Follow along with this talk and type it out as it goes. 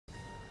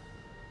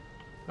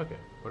Okay,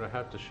 what I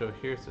have to show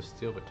here is the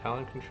Steel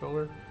Battalion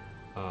Controller.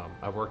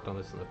 I've worked on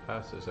this in the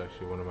past. It's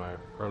actually one of my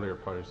earlier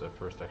projects I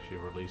first actually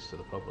released to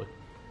the public.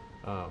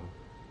 Um,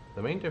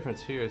 the main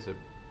difference here is that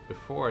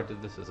before I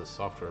did this as a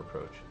software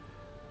approach.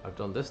 I've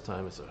done this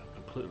time as a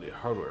completely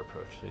hardware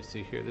approach. So you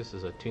see here, this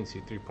is a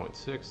Teensy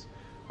 3.6.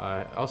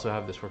 I also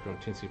have this working on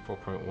Teensy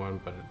 4.1,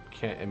 but it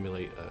can't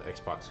emulate an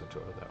Xbox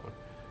controller, that one.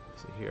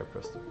 See here, I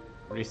press the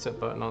reset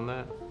button on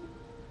that,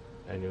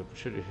 and you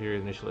should hear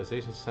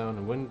initialization sound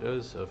in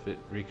Windows of it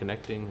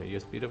reconnecting a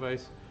USB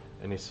device,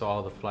 and you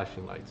saw the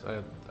flashing lights.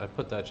 I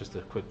put that just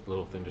a quick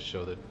little thing to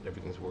show that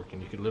everything's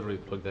working. You could literally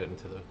plug that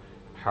into the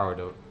power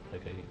to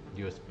like a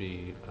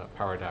USB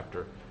power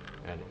adapter,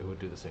 and it would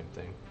do the same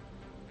thing.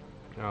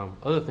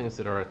 Other things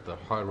that are at the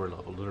hardware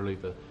level, literally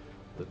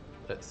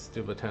that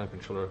Steel Battalion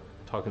controller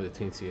talking to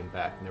Teensy and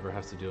back, never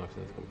has to do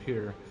anything with the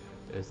computer,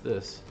 is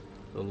this.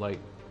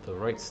 The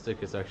right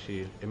stick is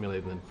actually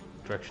emulating the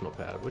directional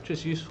pad, which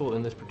is useful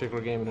in this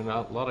particular game and in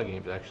a lot of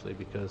games actually,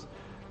 because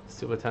the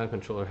Steel Battalion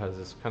controller has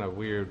this kind of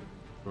weird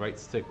right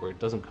stick where it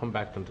doesn't come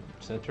back into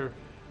the center.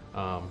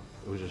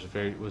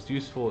 It was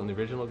useful in the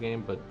original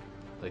game, but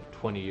like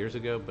 20 years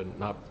ago, but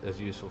not as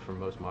useful for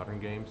most modern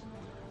games.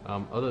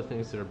 Other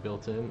things that are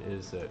built in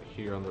is that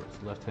here on the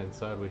left hand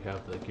side we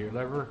have the gear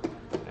lever,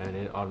 and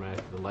it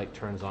automatically, the light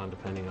turns on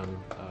depending on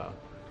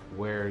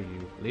where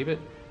you leave it.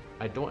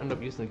 I don't end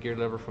up using the gear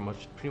lever for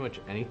pretty much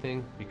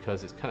anything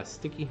because it's kind of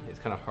sticky, it's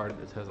kind of hard,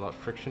 it has a lot of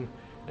friction,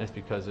 and it's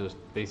because it was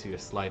basically a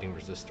sliding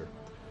resistor.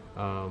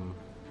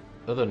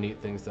 Other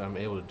neat things that I'm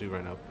able to do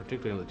right now,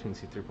 particularly on the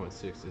Teensy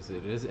 3.6, is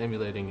it is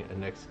emulating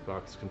an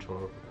Xbox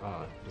controller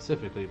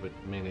specifically, but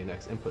mainly an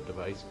Xinput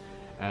device,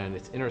 and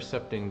it's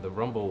intercepting the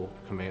rumble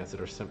commands that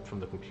are sent from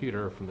the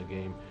computer, from the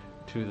game,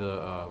 to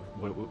the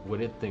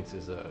what it thinks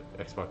is a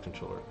Xbox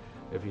controller.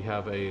 If you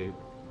have a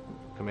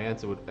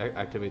commands that would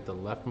activate the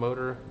left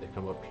motor, they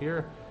come up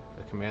here.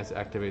 The commands that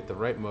activate the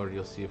right motor,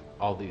 you'll see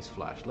all these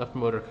flash. Left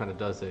motor kind of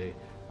does a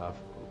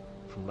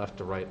from left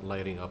to right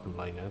lighting up and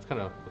lighting down. It's kind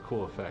of a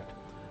cool effect.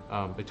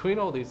 Between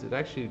all these, it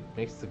actually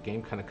makes the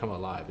game kind of come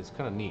alive. It's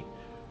kind of neat.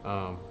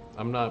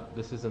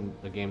 This isn't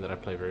a game that I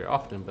play very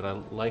often, but I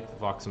like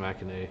Vox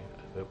Machinae,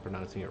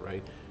 pronouncing it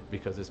right,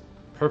 because it's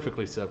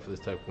perfectly set up for this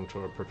type of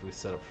controller, perfectly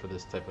set up for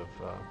this type of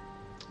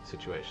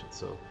situation.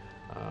 So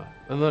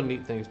another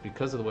neat thing is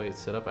because of the way it's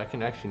set up, I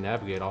can actually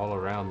navigate all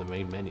around the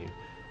main menu.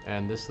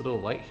 And this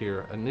little light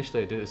here,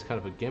 initially I did it as kind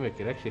of a gimmick.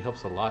 It actually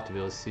helps a lot to be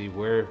able to see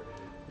where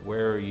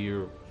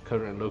you're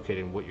currently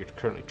located and what you're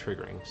currently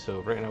triggering.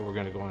 So right now we're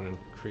going to go on and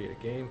create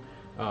a game.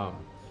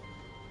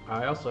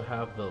 I also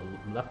have the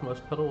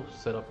leftmost pedal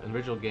set up. In the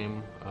original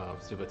game,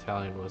 Steel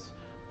Battalion was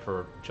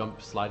for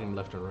sliding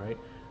left and right.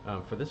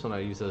 For this one I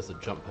use it as a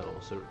jump pedal,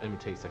 so it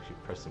imitates actually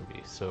pressing B.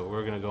 So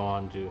we're going to go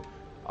on to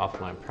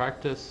offline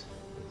practice.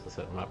 As I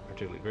said, I'm not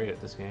particularly great at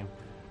this game.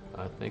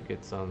 I think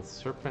it's on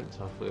Serpent,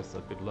 so hopefully it's a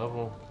good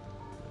level.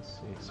 Let's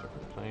see,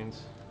 Serpent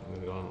Plains. I'm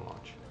going to go on and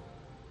launch.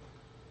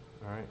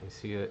 Alright, you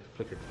see it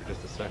flickered for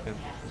just a second.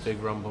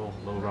 Big rumble,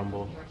 low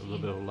rumble, a little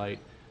bit of light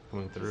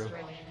coming through.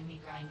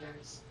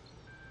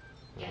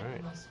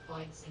 Alright. Most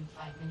points in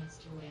 5 minutes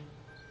to win.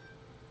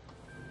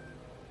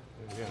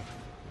 There we go.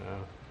 Now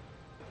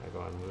I go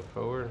on and move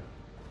forward.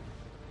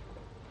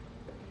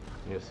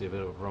 You'll see a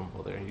bit of a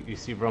rumble there. You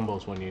see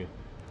rumbles when you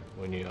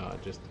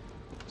just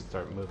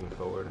start moving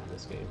forward in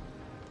this game.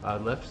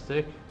 Left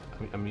stick,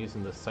 I'm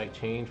using the sight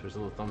change. There's a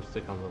little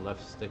thumbstick on the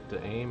left stick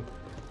to aim.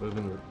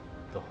 Moving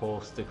the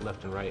whole stick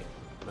left and right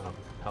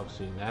helps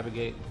you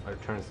navigate, or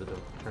turns the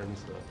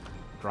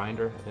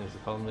grinder, I think is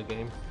called in the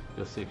game.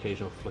 You'll see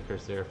occasional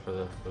flickers there for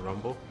the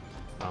rumble.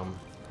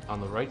 On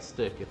the right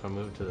stick, if I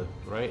move to the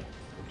right,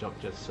 I jump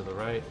just to the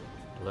right,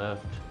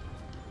 left,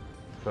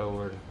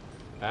 forward,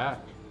 back.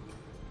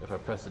 If I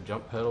press the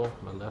jump pedal,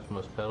 my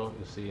leftmost pedal,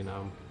 you'll see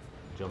now I'm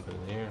jumping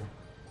in the air.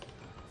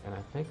 And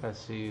I think I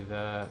see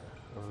that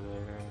over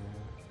there.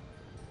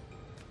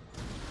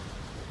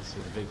 You see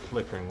the big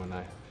flickering when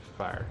I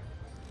fire.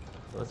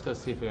 So let's go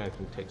see if I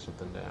can take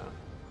something down.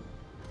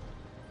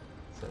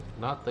 So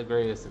not the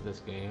greatest at this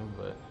game,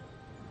 but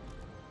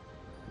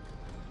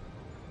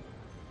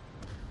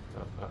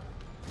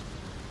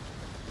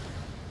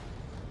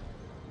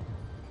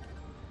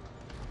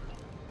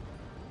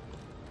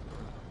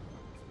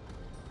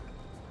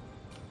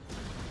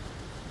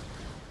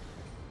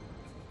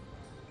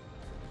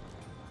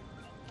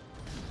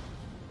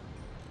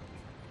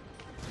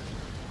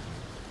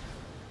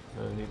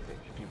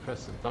if you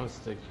press the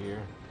thumbstick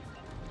here,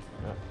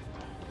 it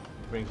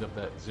brings up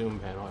that zoom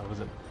panel. I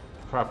wasn't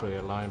properly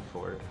aligned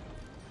for it.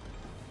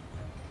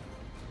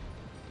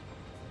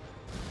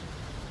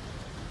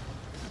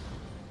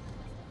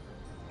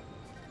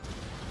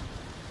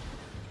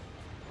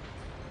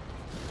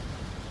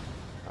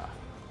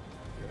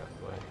 Get out of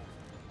the way.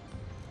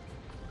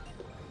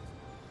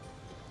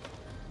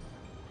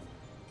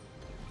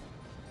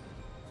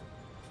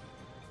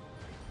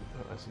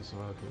 Oh, I see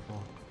some other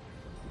people.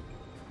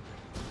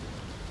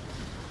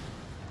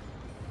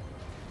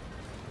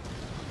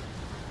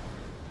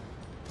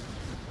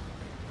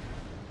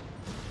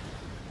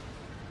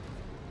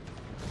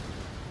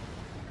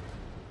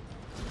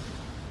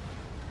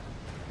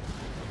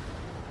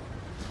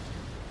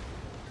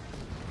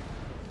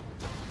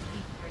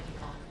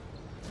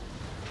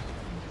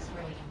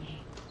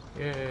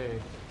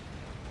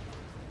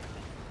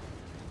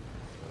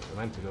 I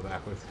meant to go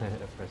backwards. I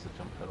pressed the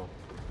jump pedal.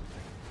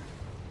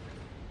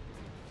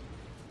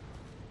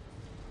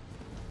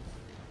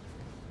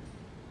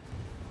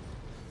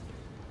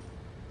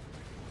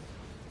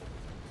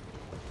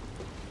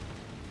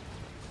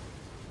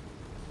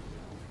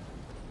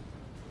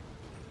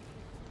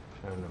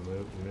 Trying to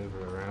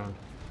maneuver around.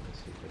 Let's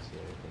see if I see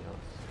anything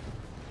else.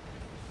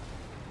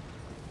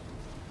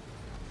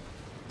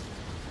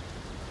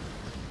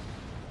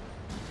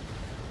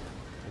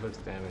 It looks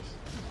damaged.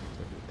 So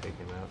I can take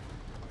him out.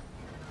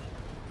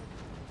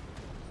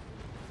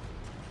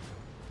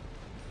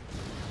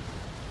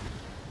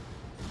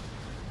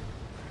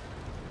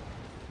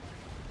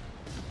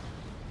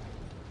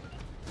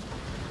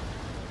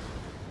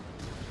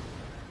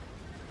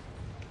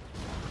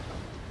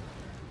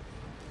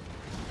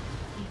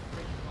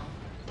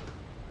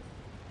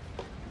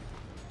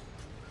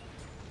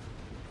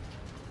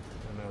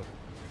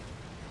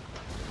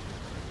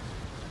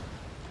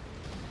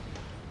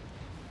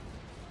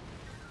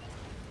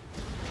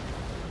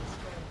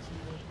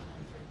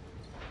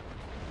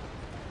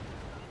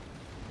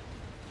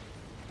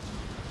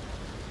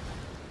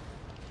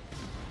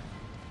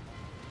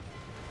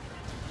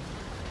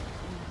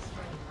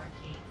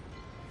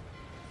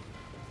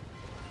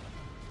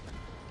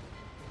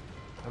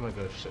 I'm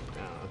gonna go shut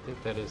down. I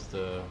think that is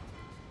the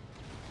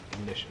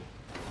ignition.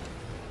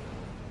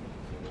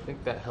 I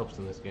think that helps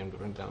in this game to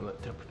bring down the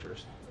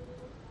temperatures.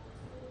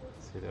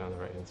 See that on the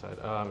right hand side.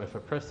 If I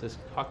press this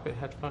cockpit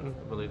hatch button,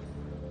 I believe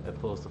that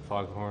pulls the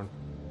foghorn.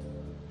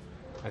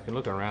 I can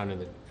look around in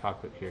the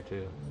cockpit here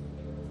too.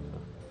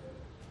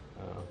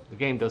 So, the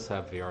game does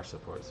have VR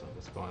support, so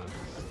let's go on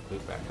and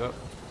boot back up.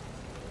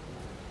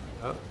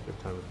 Oh, good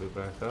time to boot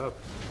back up.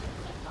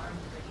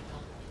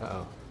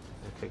 Uh-oh,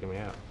 they're taking me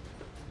out.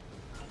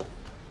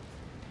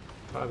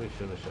 Probably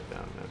shouldn't have shut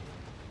down, man.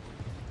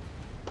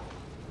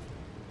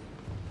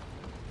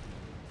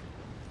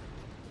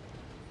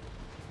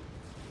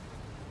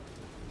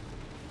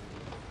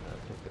 I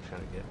think they're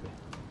trying to get me.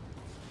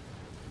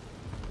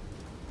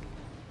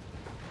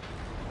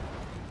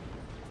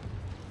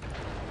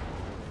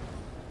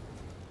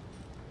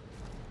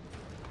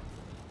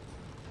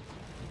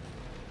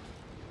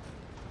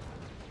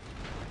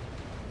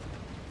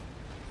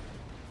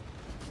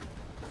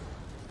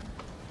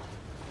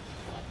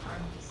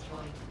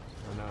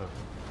 Oh no. Okay.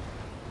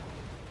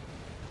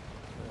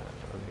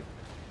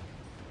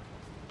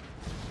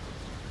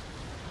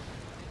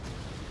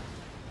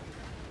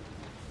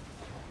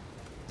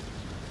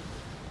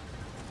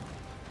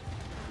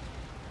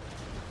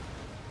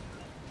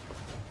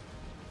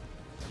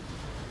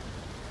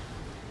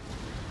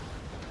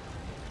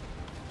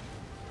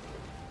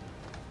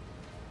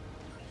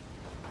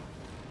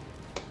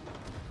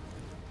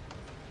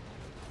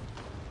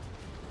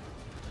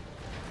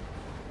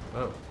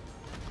 Oh.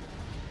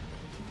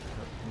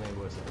 Maybe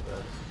wasn't the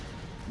best.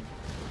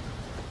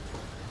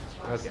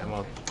 Okay, I'm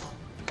off.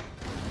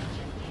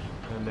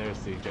 And there's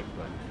the eject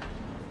button.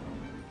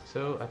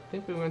 So I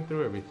think we went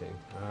through everything.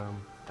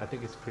 I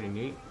think it's pretty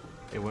neat.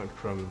 It went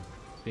from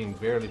being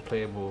barely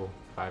playable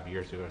 5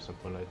 years ago or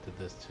something when I did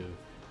this to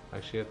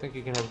actually I think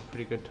you can have a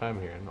pretty good time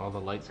here, and all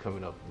the lights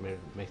coming up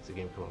makes the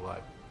game come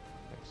alive.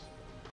 Thanks.